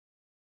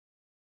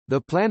The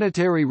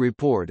Planetary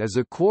Report is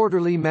a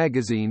quarterly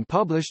magazine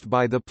published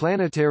by the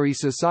Planetary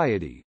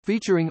Society,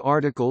 featuring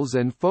articles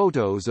and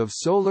photos of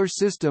solar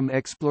system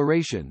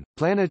exploration,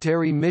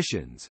 planetary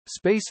missions,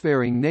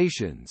 spacefaring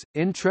nations,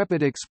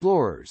 intrepid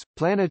explorers,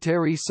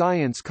 planetary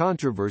science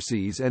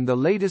controversies and the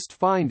latest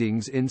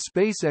findings in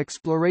space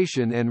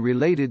exploration and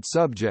related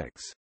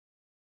subjects.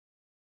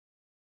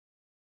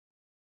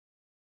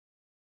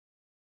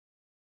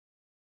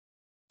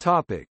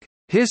 Topic: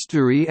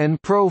 History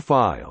and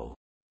profile.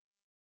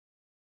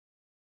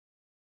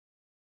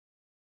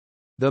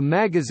 The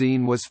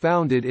magazine was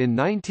founded in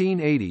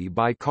 1980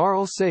 by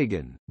Carl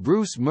Sagan,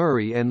 Bruce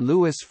Murray and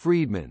Louis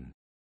Friedman.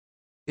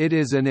 It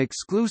is an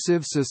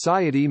exclusive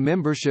society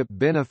membership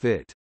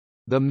benefit.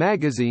 The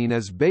magazine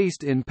is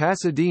based in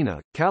Pasadena,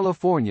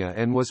 California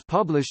and was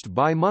published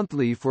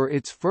bi-monthly for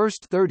its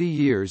first 30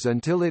 years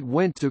until it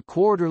went to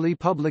quarterly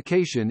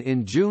publication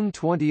in June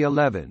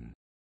 2011.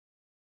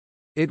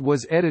 It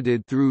was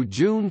edited through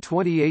June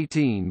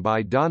 2018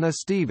 by Donna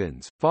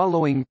Stevens,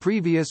 following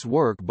previous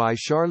work by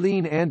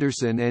Charlene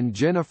Anderson and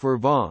Jennifer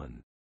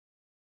Vaughn.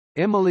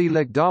 Emily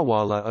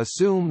Lakdawala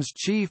assumes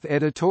chief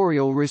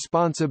editorial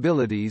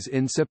responsibilities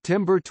in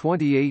September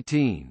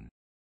 2018.